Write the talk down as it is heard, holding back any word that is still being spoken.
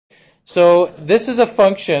So this is a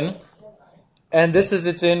function, and this is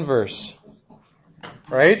its inverse.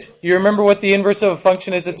 Right? You remember what the inverse of a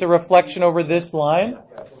function is? It's a reflection over this line.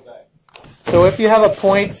 So if you have a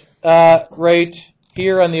point right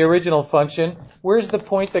here on the original function, where's the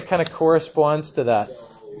point that kind of corresponds to that?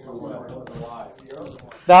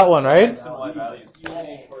 That one, right?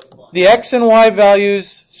 The x and y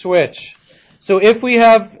values switch. So if we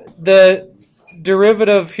have the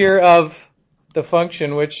derivative here of the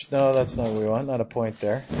function, which, no, that's not what we want, not a point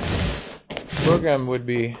there. Program would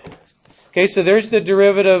be... Okay, so there's the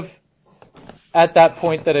derivative at that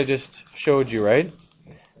point that I just showed you, right?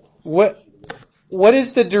 What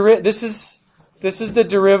is the this is the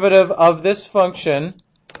derivative of this function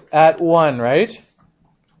at 1, right?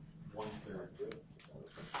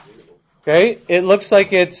 Okay, it looks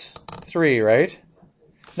like it's 3, right?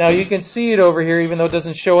 Now you can see it over here, even though it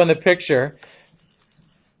doesn't show in the picture.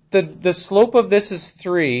 The slope of this is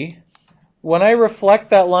 3. When I reflect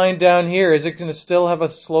that line down here, is it going to still have a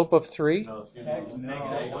slope of 3? No, it's going to be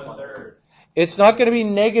negative 1/3. It's not going to be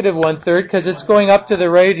negative 1/3 because it's going up to the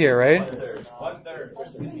right here, right? 1/3.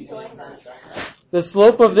 The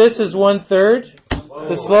slope of this is 1/3.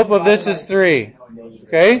 The slope of this is 3.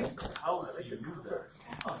 Okay?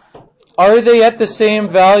 Are they at the same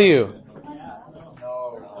value?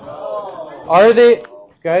 Are they,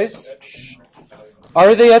 guys?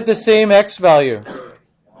 Are they at the same x value?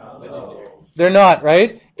 They're not,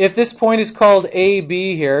 right? If this point is called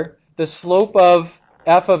AB here, the slope of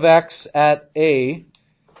f of x at A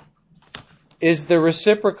is the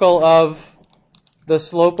reciprocal of the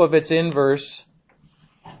slope of its inverse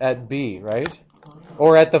at B, right?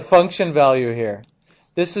 Or at the function value here.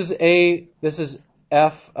 This is A, this is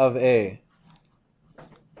f of A.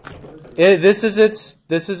 This is its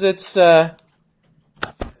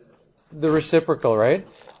the reciprocal, right?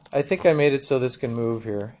 I think I made it so this can move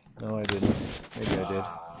here. No, I didn't. Maybe I did.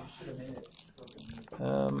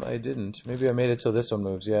 I didn't. Maybe I made it so this one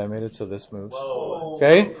moves. Yeah, I made it so this moves. Whoa.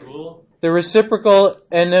 Okay? Cool. The reciprocal,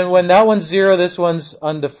 and then when that one's 0, this one's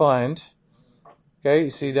undefined. Okay,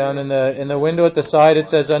 you see down in the window at the side it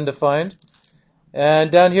says undefined.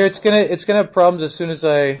 And down here it's gonna have problems as soon as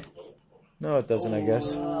no, it doesn't, I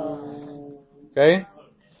guess. Okay?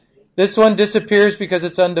 This one disappears because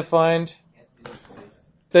it's undefined.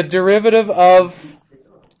 The derivative of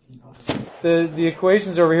the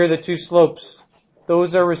equations over here, the two slopes,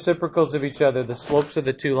 those are reciprocals of each other, the slopes of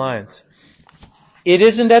the two lines. It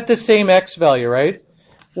isn't at the same x value, right?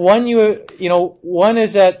 One one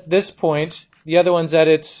is at this point, the other one's at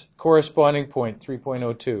its corresponding point,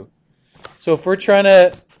 3.02. So if we're trying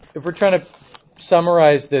to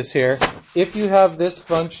summarize this here, if you have this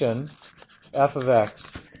function, f of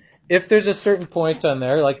x, if there's a certain point on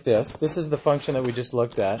there, like this is the function that we just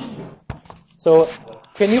looked at. So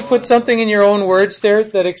can you put something in your own words there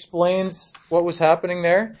that explains what was happening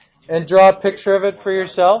there? And draw a picture of it for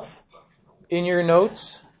yourself in your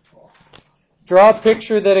notes. Draw a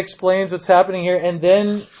picture that explains what's happening here, and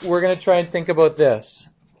then we're going to try and think about this.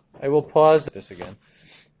 I will pause this again.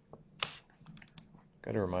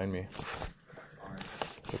 Got to remind me.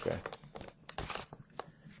 Okay.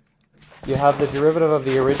 You have the derivative of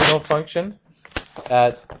the original function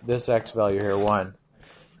at this x value here, 1.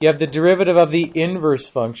 You have the derivative of the inverse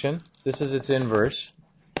function, this is its inverse,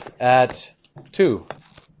 at 2.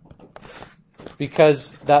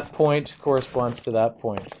 Because that point corresponds to that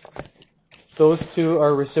point. Those two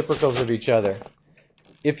are reciprocals of each other.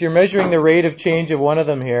 If you're measuring the rate of change of one of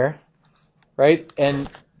them here, right, and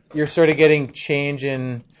you're sort of getting change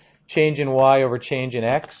in y over change in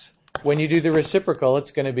x, when you do the reciprocal,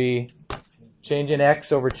 it's going to be change in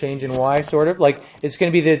x over change in y, sort of. Like, it's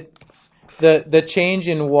going to be the change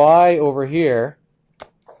in y over here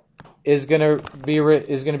is going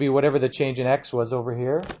to be whatever the change in x was over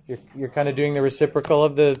here. You're kind of doing the reciprocal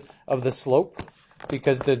of the slope,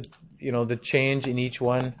 because the change in each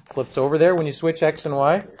one flips over there when you switch x and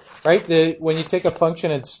y, right? When you take a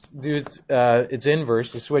function and do its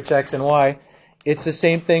inverse, you switch x and y. It's the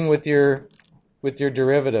same thing with your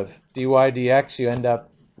derivative, dy dx. You end up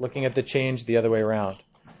looking at the change the other way around.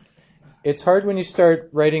 It's hard when you start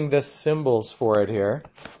writing the symbols for it here.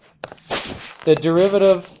 The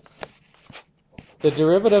derivative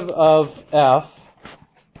of f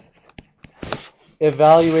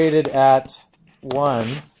evaluated at 1,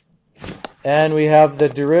 and we have the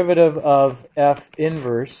derivative of f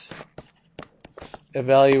inverse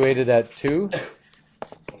evaluated at 2.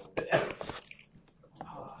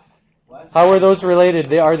 How are those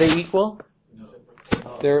related? Are they equal?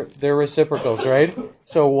 They're reciprocals, right?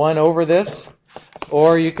 So 1 over this,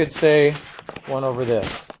 or you could say 1 over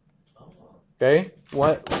this. Okay?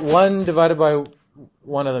 1 divided by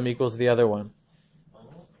one of them equals the other one.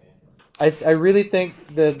 I really think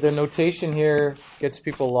the notation here gets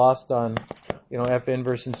people lost on, F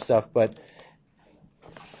inverse and stuff, but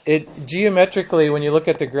it geometrically, when you look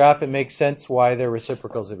at the graph, it makes sense why they're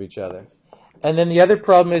reciprocals of each other. And then the other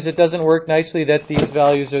problem is it doesn't work nicely that these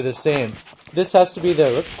values are the same. This has to be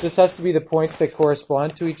the points that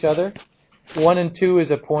correspond to each other. 1 and 2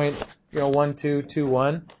 is a point, 1, 2, 2,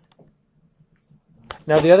 1.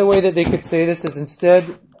 Now the other way that they could say this is instead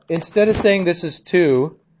of saying this is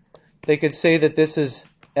 2, they could say that this is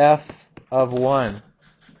f of 1.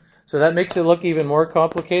 So that makes it look even more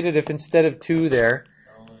complicated if instead of 2 there,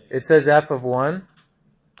 it says f of 1,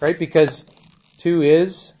 right? Because 2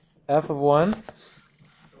 is f of 1.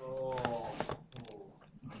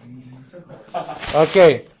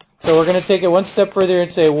 Okay, so we're going to take it one step further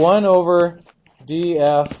and say 1 over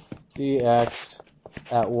df dx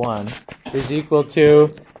at 1 is equal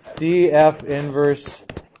to df inverse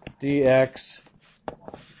dx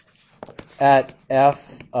at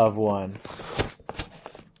f of 1.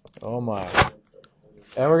 Oh my.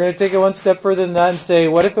 And we're going to take it one step further than that and say,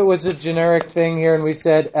 what if it was a generic thing here and we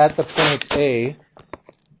said at the point A,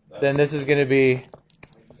 then this is going to be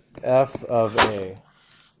f of A.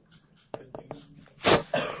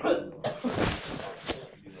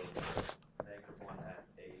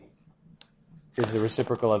 Is the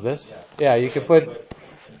reciprocal of this? Yeah, you could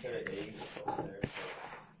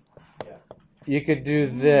you could do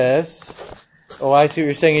this. Oh, I see what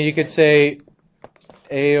you're saying. You could say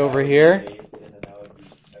A over here.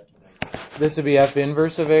 This would be f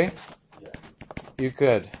inverse of A? You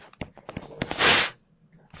could.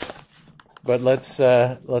 But let's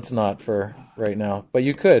not for right now. But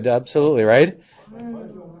you could, absolutely, right?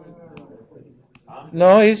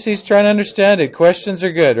 No, he's trying to understand it. Questions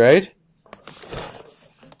are good, right?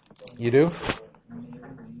 You do?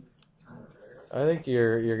 I think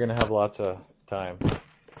you're going to have lots of time.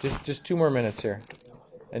 Just 2 more minutes here,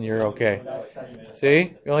 and you're okay.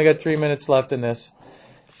 See? You only got 3 minutes left in this.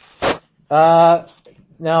 Now,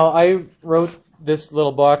 I wrote this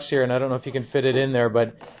little box here, and I don't know if you can fit it in there,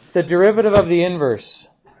 but the derivative of the inverse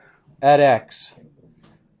at x.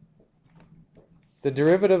 The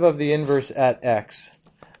derivative of the inverse at x.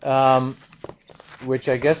 Which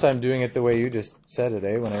I guess I'm doing it the way you just said it,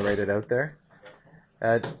 when I write it out there.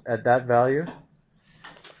 At that value.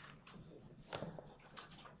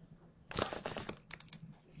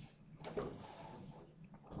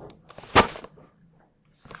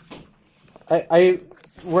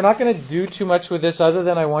 We're not going to do too much with this other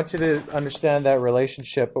than I want you to understand that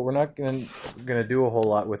relationship, but we're not going to do a whole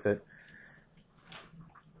lot with it.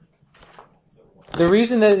 The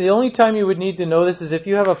reason that the only time you would need to know this is if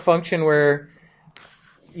you have a function where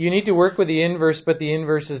you need to work with the inverse, but the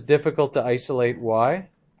inverse is difficult to isolate y.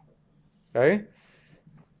 Okay?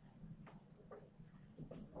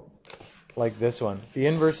 Like this one. The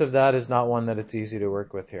inverse of that is not one that it's easy to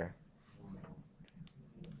work with here.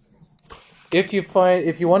 If you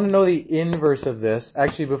want to know the inverse of this,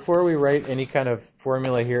 actually before we write any kind of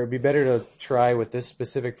formula here, it'd be better to try with this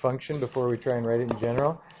specific function before we try and write it in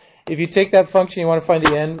general. If you take that function, you want to find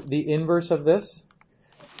the inverse of this.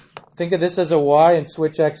 Think of this as a y and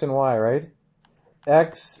switch x and y, right?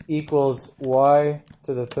 X equals y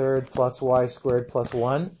to the third plus y squared plus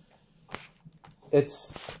 1.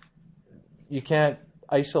 You can't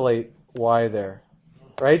isolate y there,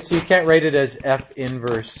 right? So you can't write it as f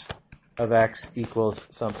inverse of x equals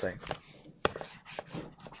something.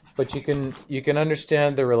 But you can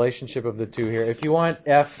understand the relationship of the two here. If you want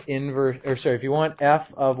f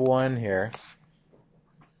of 1 here,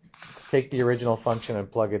 take the original function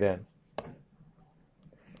and plug it in.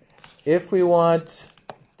 If we want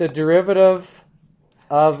the derivative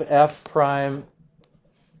of f prime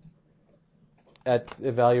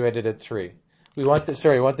evaluated at 3. We want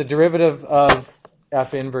the derivative of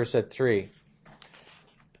f inverse at 3.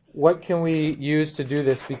 What can we use to do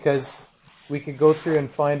this? Because we could go through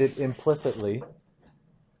and find it implicitly,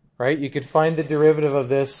 right? You could find the derivative of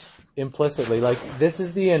this implicitly. Like this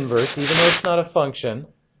is the inverse, even though it's not a function.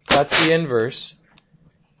 That's the inverse.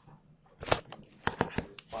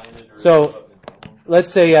 So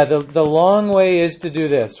let's say, the long way is to do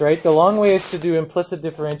this, right? The long way is to do implicit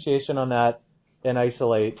differentiation on that and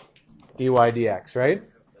isolate dy dx, right?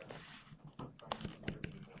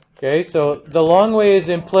 Okay, so the long way is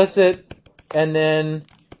implicit and then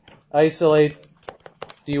isolate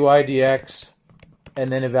dy dx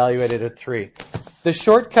and then evaluate it at 3. The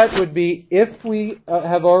shortcut would be if we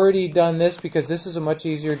have already done this, because this is a much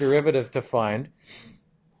easier derivative to find.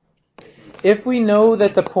 If we know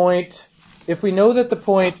that the point if we know that the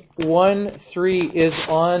point 1, 3 is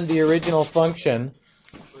on the original function,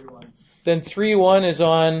 then 3, 1 is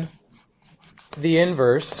on the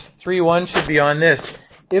inverse. 3, 1 should be on this.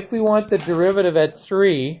 If we want the derivative at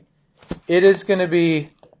 3, it is going to be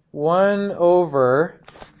 1 over,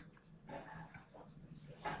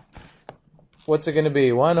 what's it going to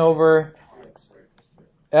be? 1 over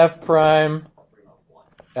f prime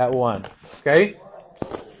at 1. Okay?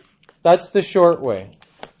 That's the short way.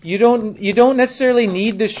 You don't necessarily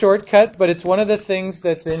need the shortcut, but it's one of the things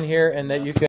that's in here and that you can